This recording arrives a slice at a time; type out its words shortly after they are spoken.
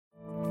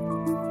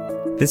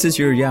This is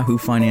your Yahoo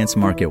Finance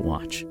Market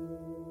Watch.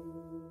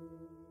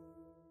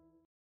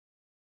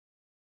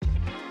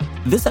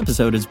 This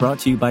episode is brought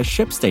to you by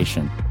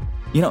ShipStation.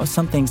 You know,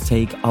 some things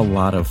take a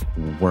lot of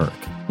work,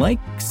 like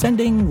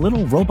sending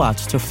little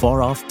robots to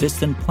far-off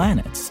distant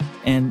planets.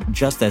 And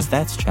just as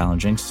that's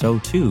challenging, so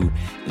too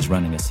is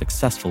running a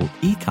successful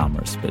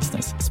e-commerce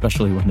business,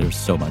 especially when there's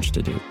so much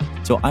to do.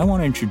 So I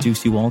want to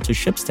introduce you all to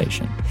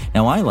ShipStation.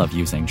 Now, I love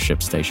using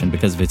ShipStation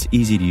because of its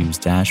easy-to-use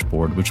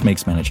dashboard, which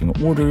makes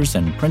managing orders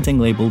and printing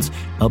labels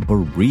a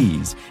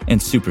breeze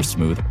and super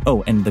smooth.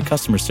 Oh, and the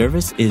customer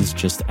service is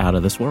just out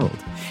of this world.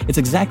 It's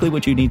exactly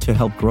what you need to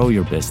help grow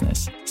your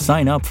business.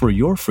 Sign up for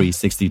your free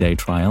 60-day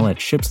trial at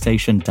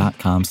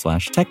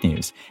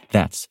shipstation.com/technews.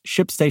 That's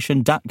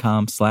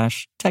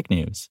shipstation.com/technews.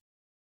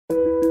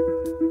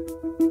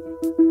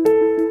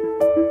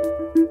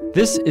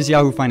 This is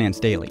Yahoo Finance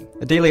Daily,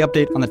 a daily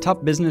update on the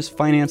top business,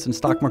 finance, and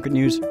stock market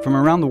news from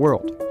around the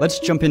world. Let's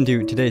jump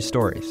into today's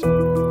stories.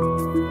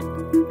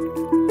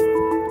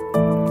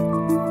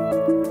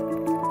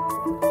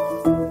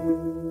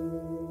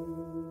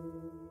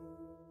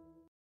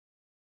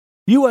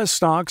 U.S.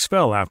 stocks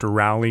fell after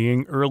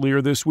rallying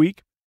earlier this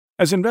week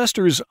as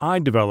investors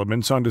eyed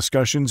developments on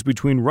discussions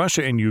between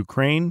Russia and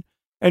Ukraine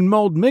and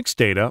mulled mixed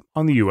data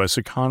on the U.S.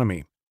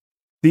 economy.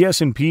 The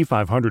S&P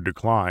 500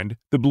 declined,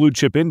 the blue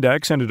chip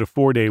index ended a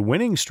 4-day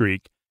winning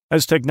streak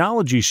as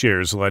technology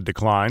shares led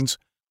declines,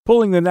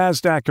 pulling the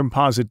Nasdaq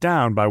Composite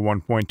down by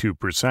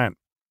 1.2%.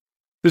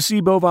 The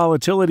CBOE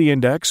Volatility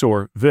Index,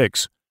 or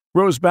VIX,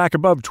 rose back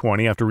above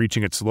 20 after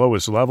reaching its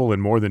lowest level in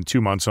more than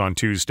 2 months on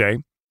Tuesday.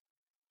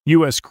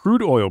 U.S.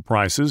 crude oil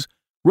prices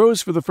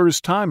rose for the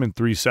first time in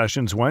 3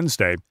 sessions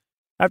Wednesday,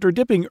 after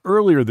dipping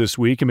earlier this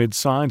week amid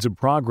signs of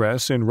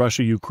progress in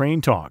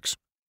Russia-Ukraine talks.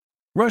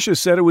 Russia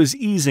said it was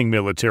easing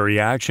military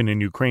action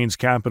in Ukraine's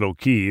capital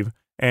Kyiv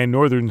and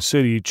northern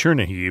city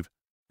Chernihiv,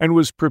 and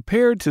was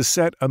prepared to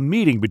set a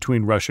meeting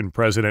between Russian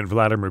President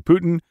Vladimir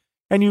Putin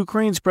and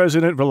Ukraine's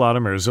President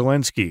Volodymyr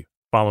Zelensky,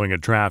 following a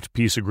draft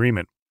peace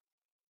agreement.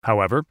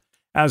 However,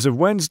 as of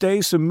Wednesday,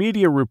 some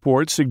media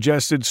reports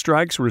suggested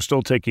strikes were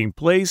still taking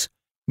place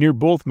near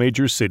both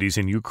major cities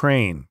in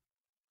Ukraine.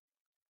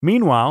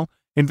 Meanwhile,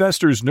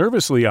 investors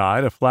nervously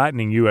eyed a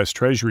flattening U.S.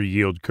 Treasury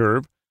yield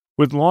curve,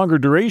 with longer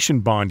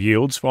duration bond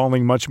yields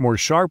falling much more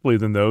sharply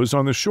than those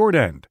on the short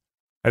end,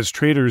 as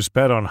traders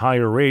bet on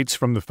higher rates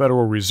from the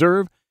Federal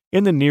Reserve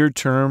in the near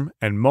term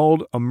and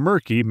mulled a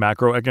murky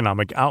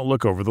macroeconomic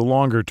outlook over the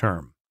longer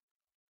term.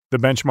 The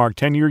benchmark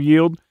 10-year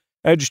yield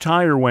edged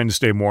higher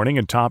Wednesday morning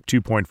and topped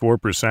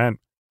 2.4%.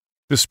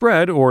 The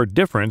spread, or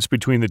difference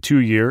between the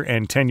 2-year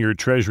and 10-year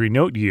Treasury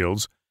note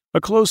yields,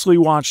 a closely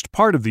watched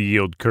part of the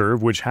yield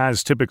curve which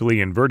has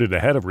typically inverted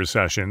ahead of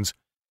recessions,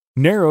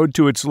 narrowed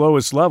to its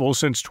lowest level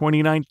since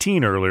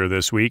 2019 earlier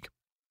this week.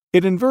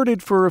 It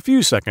inverted for a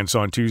few seconds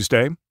on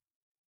Tuesday.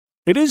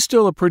 It is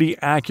still a pretty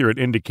accurate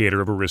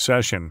indicator of a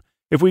recession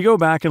if we go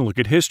back and look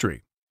at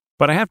history,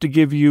 but I have to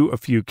give you a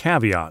few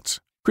caveats.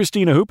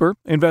 Christina Hooper,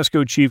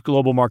 Invesco Chief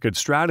Global Market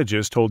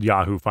Strategist, told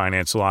Yahoo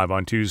Finance Live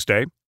on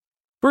Tuesday.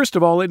 First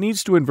of all, it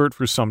needs to invert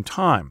for some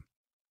time,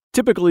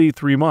 typically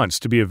 3 months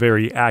to be a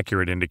very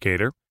accurate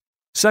indicator.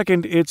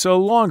 Second, it's a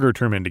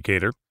longer-term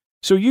indicator,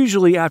 so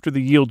usually after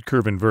the yield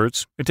curve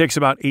inverts, it takes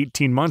about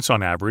 18 months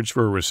on average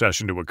for a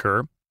recession to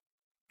occur.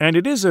 And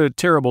it is a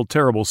terrible,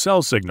 terrible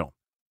sell signal,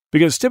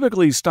 because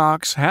typically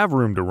stocks have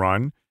room to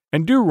run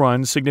and do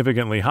run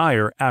significantly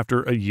higher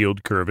after a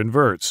yield curve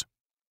inverts.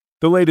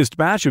 The latest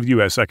batch of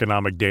U.S.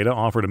 economic data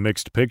offered a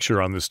mixed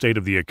picture on the state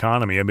of the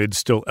economy amid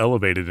still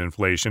elevated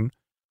inflation,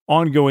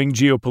 ongoing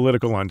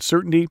geopolitical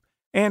uncertainty,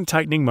 and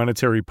tightening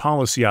monetary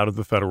policy out of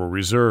the Federal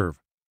Reserve.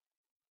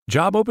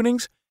 Job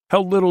openings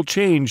held little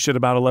change at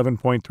about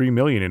 11.3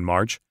 million in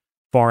March,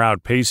 far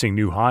outpacing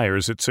new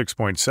hires at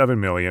 6.7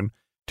 million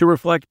to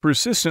reflect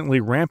persistently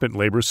rampant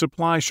labor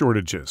supply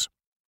shortages.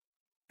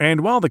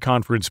 And while the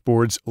Conference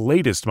Board's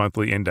latest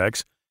monthly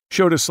index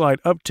showed a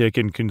slight uptick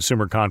in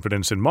consumer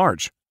confidence in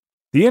March,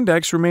 the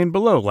index remained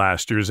below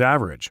last year's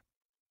average.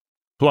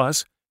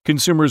 Plus,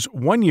 consumers'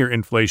 one-year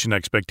inflation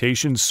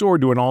expectations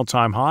soared to an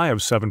all-time high of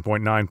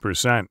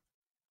 7.9%.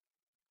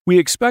 We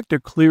expect a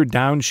clear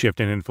downshift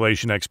in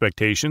inflation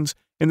expectations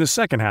in the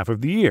second half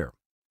of the year,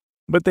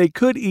 but they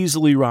could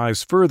easily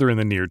rise further in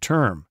the near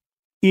term.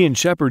 Ian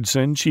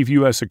Shepherdson, chief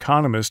U.S.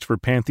 economist for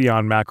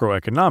Pantheon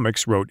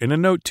Macroeconomics, wrote in a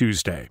note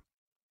Tuesday.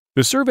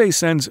 The survey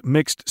sends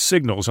mixed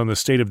signals on the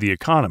state of the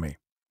economy,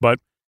 but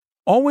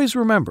always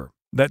remember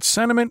that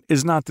sentiment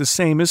is not the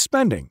same as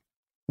spending,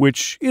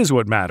 which is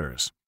what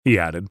matters, he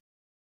added.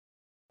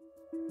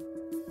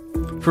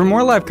 For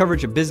more live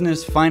coverage of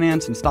business,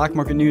 finance, and stock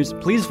market news,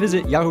 please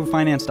visit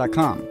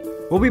yahoofinance.com.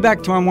 We'll be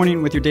back tomorrow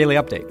morning with your daily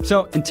update.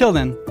 So until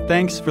then,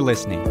 thanks for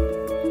listening.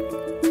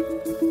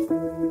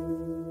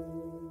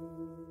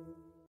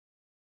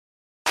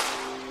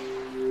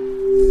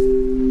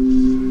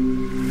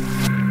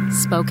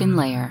 Spoken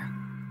Layer.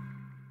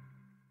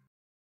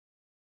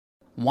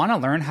 Want to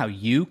learn how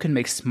you can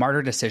make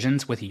smarter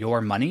decisions with your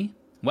money?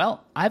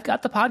 Well, I've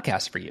got the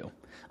podcast for you.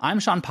 I'm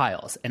Sean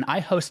Piles, and I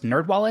host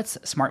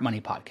NerdWallet's Smart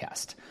Money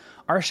Podcast.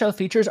 Our show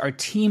features our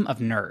team of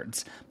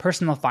nerds,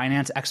 personal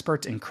finance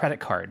experts in credit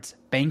cards,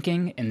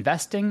 banking,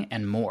 investing,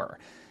 and more.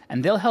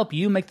 And they'll help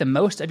you make the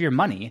most of your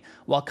money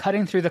while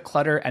cutting through the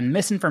clutter and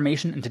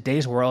misinformation in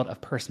today's world of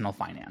personal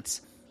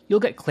finance. You'll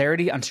get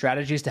clarity on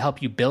strategies to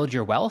help you build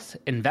your wealth,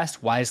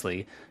 invest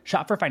wisely,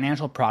 shop for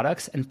financial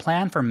products, and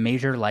plan for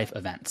major life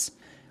events.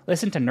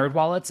 Listen to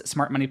NerdWallet's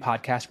Smart Money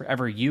Podcast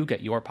wherever you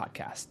get your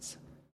podcasts.